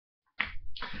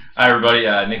Hi everybody,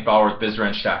 Nick Bauer with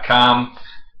BizWrench.com.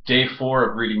 Day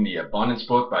 4 of reading the Abundance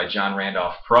book by John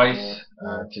Randolph Price.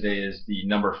 Today is the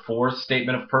number 4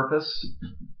 statement of purpose.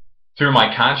 Through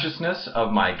my consciousness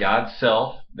of my God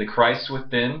self, the Christ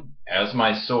within, as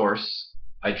my source,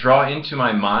 I draw into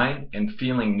my mind and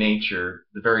feeling nature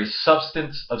the very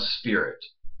substance of spirit.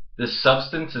 This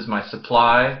substance is my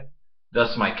supply,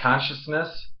 thus my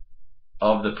consciousness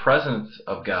of the presence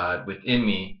of God within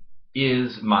me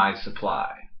is my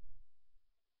supply.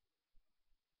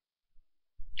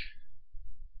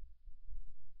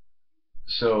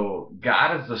 So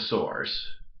God is the source,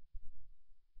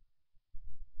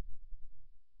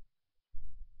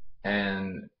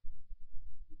 and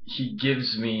He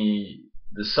gives me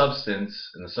the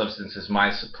substance, and the substance is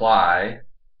my supply.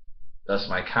 Thus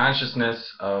my consciousness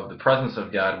of the presence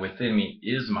of God within me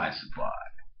is my supply.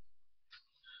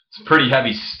 It's pretty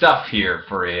heavy stuff here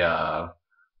for a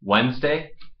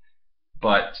Wednesday,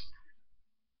 but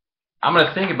I'm going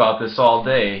to think about this all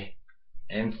day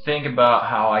and think about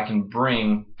how I can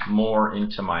bring more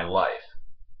into my life,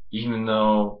 even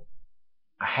though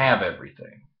I have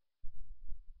everything.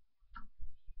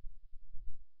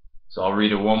 So I'll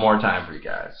read it one more time for you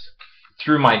guys.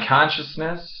 Through my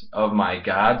consciousness of my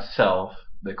God self,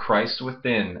 the Christ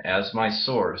within, as my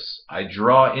source, I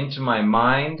draw into my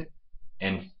mind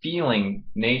and feeling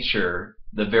nature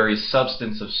the very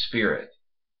substance of spirit.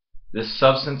 This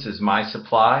substance is my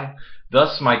supply,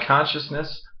 thus my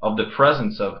consciousness of the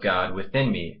presence of God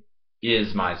within me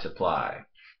is my supply.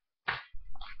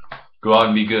 Go out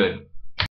and be good.